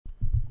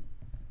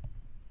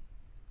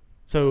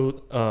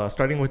So,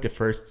 starting with the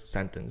first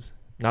sentence,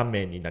 何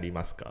名になり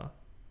ますか?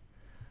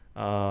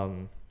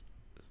 Um,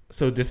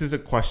 so this is a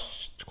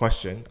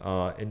question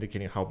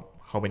indicating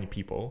how many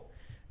people.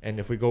 And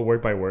if we go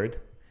word by word,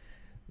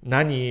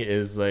 nani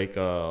is like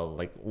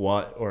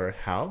what or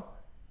how.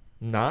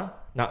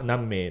 Not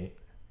何名.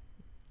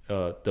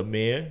 The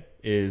名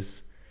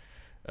is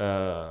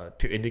to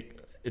indicate.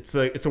 It's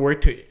a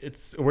word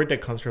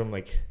that comes from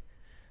like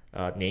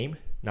name,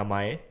 名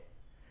前,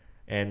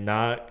 and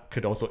na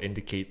could also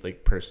indicate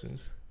like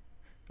persons,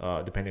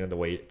 depending on the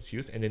way it's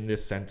used. And in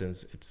this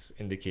sentence, it's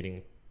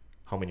indicating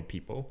how many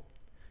people.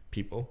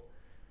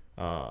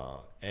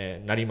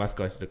 And なります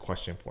か is the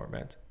question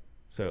format.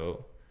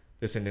 So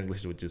this in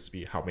English would just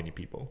be how many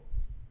people.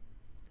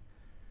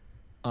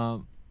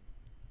 Um,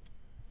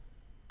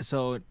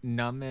 so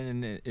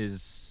namen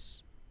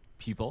is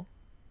people.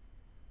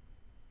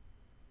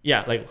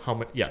 Yeah, like how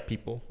many? Yeah,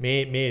 people.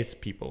 May is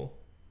people,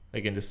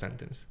 like in this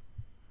sentence.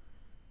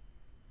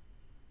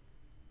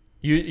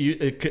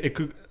 It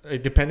could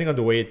depending on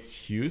the way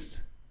it's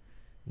used.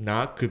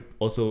 Na could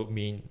also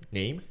mean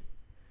name.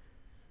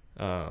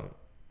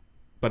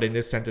 But in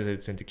this sentence,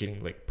 it's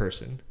indicating like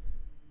person.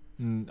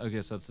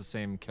 Okay, so it's the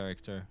same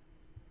character.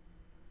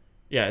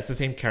 Yeah, it's the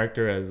same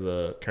character as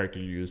the character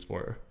you use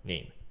for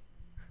name.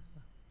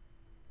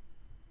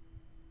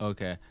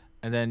 Okay,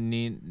 and then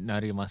ni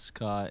narimasu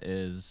ka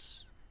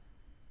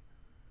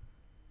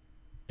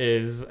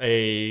Is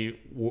a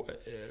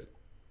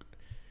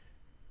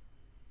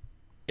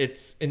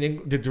it's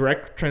the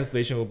direct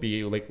translation will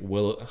be like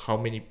how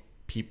many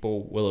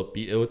people will it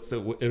be?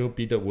 It'll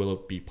be the will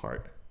it be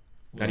part.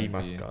 will it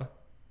Narimasu be ka?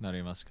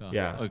 narimasu ka?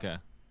 Yeah. Okay.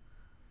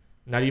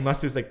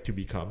 Narimasu is like to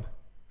become.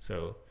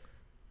 So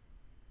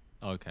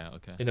Okay.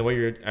 in a way,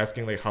 you're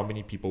asking like how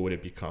many people would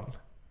it become?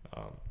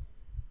 Um,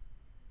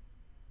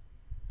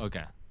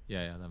 Okay.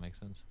 Yeah, that makes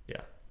sense.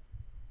 yeah.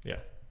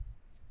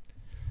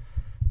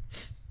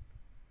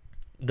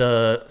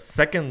 The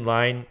second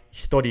line,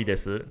 一人で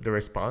す, the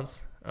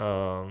response.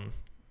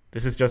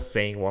 This is just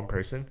saying one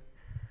person.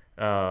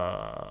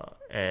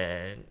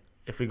 And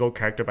if we go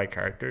character by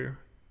character,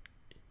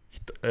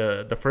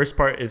 the first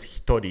part is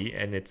一人,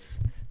 and it's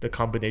the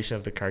combination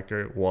of the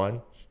character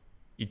 1,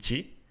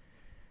 1,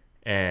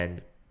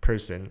 and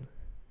person,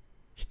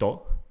 人.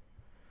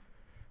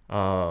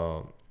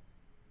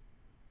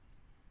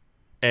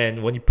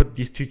 And when you put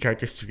these two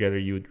characters together,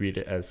 you would read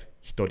it as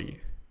一人.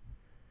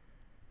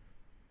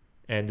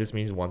 And this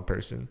means one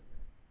person.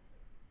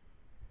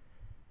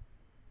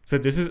 So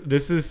this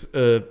is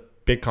a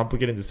bit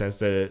complicated in the sense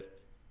that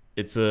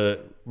it's a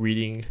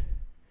reading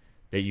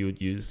that you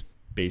would use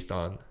based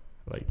on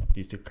like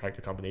these two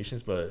character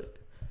combinations. But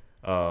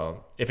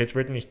if it's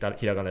written in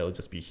hiragana, it'll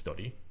just be 一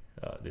人.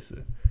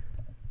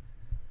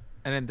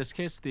 And in this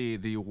case,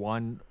 the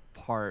one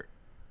part,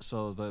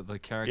 so the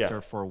character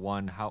for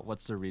one,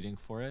 what's the reading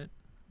for it?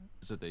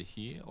 Is it the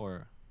he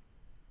or?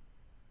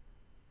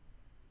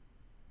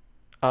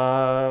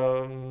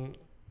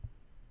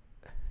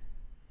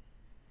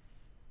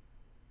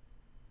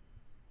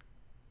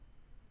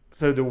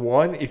 So the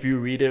one, if you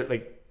read it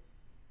like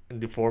in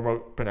the formal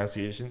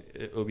pronunciation,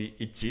 it will be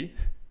ichi.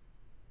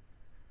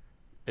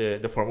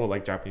 The formal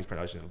like Japanese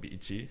pronunciation will be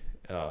ichi,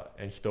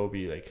 and hito will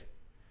be like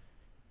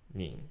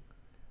nin,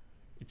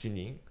 ichi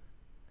nin.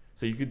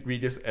 So you could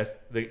read this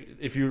as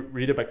if you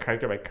read it by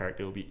character,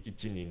 it will be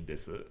ichi nin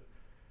desu.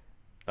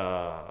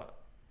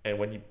 And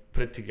when you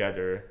put it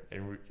together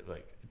and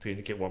like to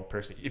indicate one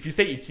person, if you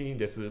say ichi nin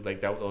desu,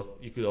 like that,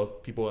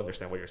 people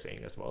understand what you're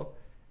saying as well,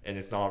 and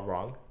it's not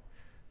wrong.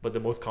 But the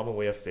most common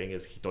way of saying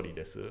is 一人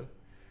です.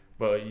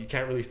 But you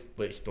can't really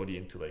split 一人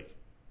into like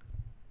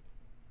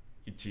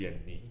 1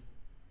 and 2.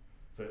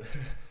 So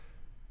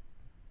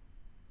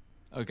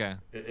Okay.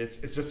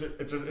 it's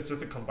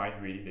just a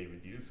combined reading they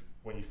would use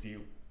when you see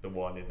the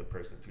one and the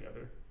person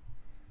together.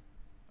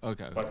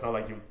 Okay. But it's not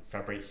like you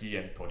separate he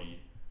and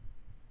tori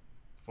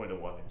for the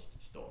one and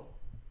hito.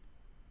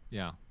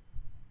 Yeah.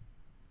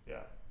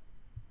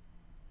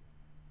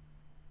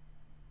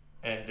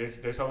 And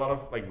there's a lot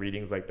of like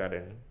readings like that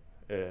and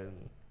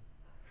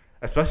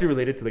especially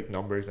related to like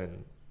numbers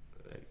and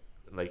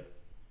like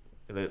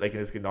in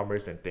this case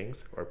numbers and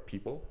things or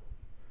people.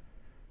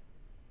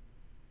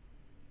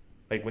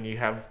 Like when you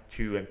have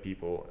two and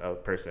people, a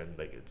person,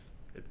 like it's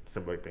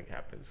similar thing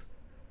happens.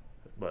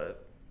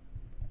 But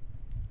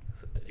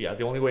yeah,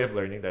 the only way of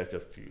learning that is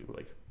just to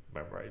like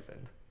memorize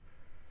and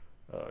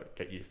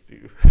get used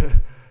to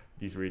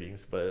these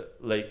readings. But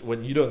like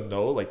when you don't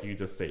know, like you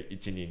just say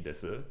一人で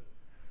す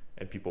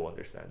and people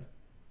understand.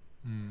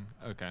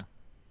 Okay.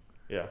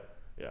 Yeah.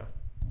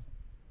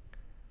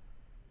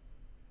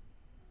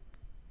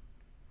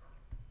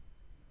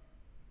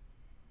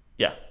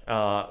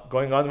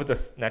 Going on with the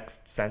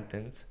next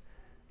sentence.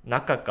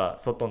 中か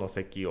外の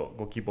席を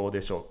ご希望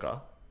でしょう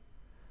か?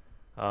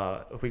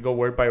 If we go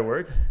word by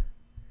word,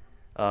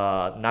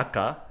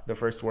 naka, the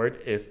first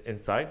word is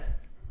inside.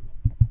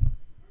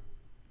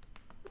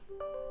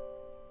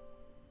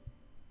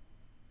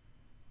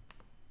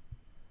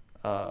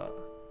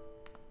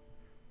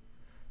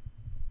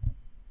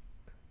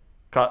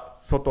 か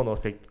外の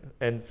席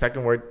and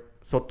second word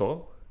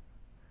外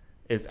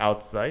is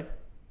outside.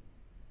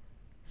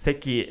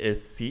 席 is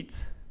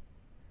seat.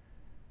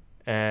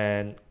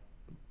 And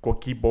ご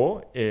希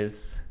望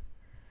is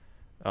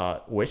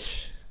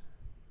wish.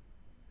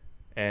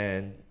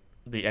 And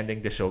the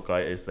ending でしょうか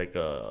is like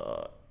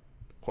a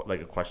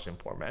question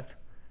format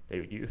that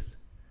you would use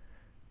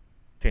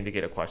to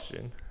indicate a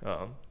question.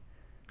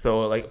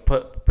 So like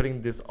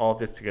putting all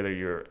this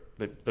together,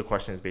 the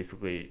question is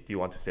basically, do you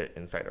want to sit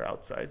inside or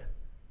outside?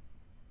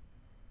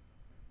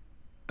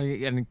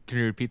 And can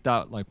you repeat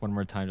that like one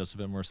more time, just a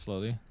bit more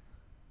slowly?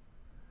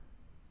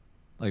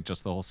 Like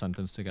just the whole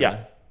sentence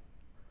together?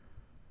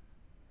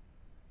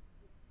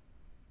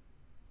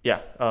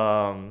 Yeah.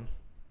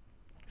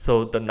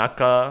 So the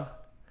naka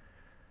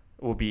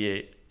will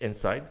be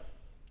inside.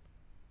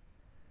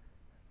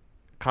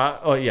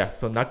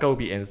 So naka will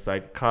be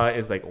inside. Ka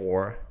is like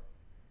or.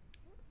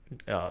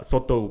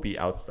 Soto will be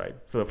outside.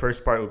 So the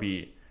first part will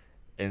be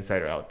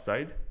inside or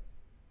outside.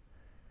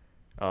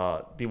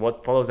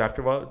 What follows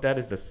after that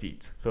is the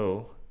seat.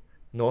 So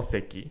no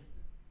seki.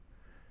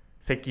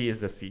 Seki is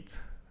the seat.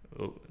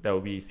 That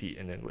will be seat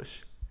in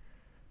English.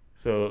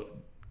 So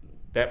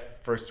that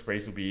first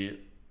phrase will be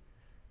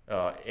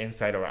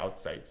inside or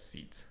outside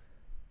seat.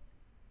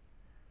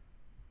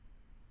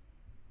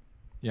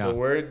 Yeah. The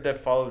word that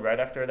followed right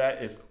after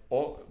that is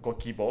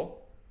gokibo.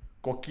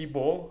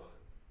 Gokibo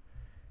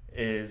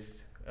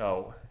is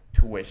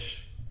to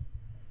wish.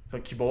 So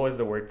kibo is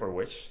the word for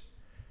wish.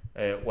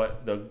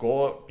 What the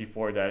goal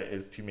before that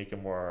is to make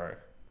it more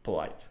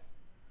polite.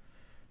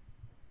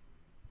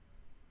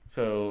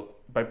 So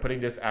by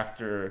putting this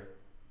after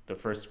the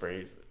first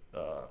phrase,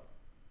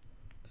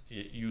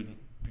 you'd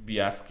be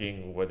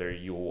asking whether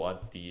you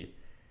want the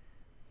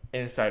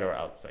inside or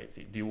outside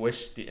seat. Do you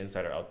wish the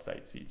inside or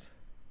outside seat?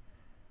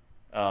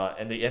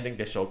 And the ending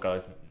deshoka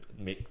is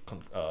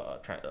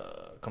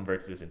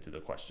converts this into the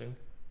question.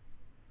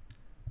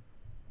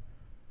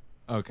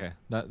 Okay,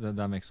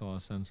 that makes a lot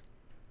of sense.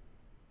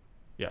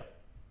 Yeah.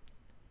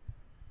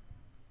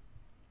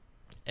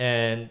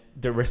 And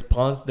the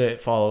response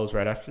that follows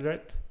right after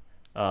that,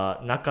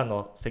 中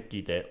の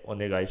席でお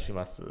願いし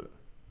ます。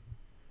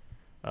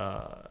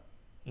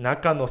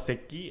中の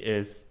席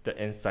is the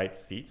inside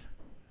seat.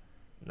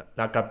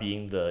 Naka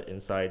being the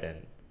inside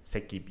and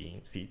seki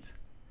being seat.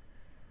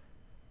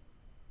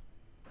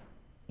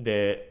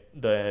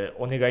 The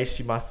お願い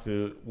します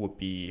would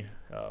be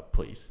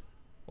please.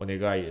 お願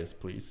い is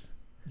please.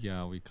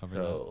 Yeah, we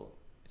covered that.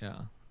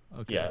 Yeah.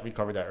 Okay. Yeah, we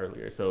covered that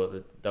earlier.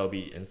 So that would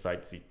be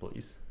inside seat,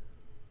 please.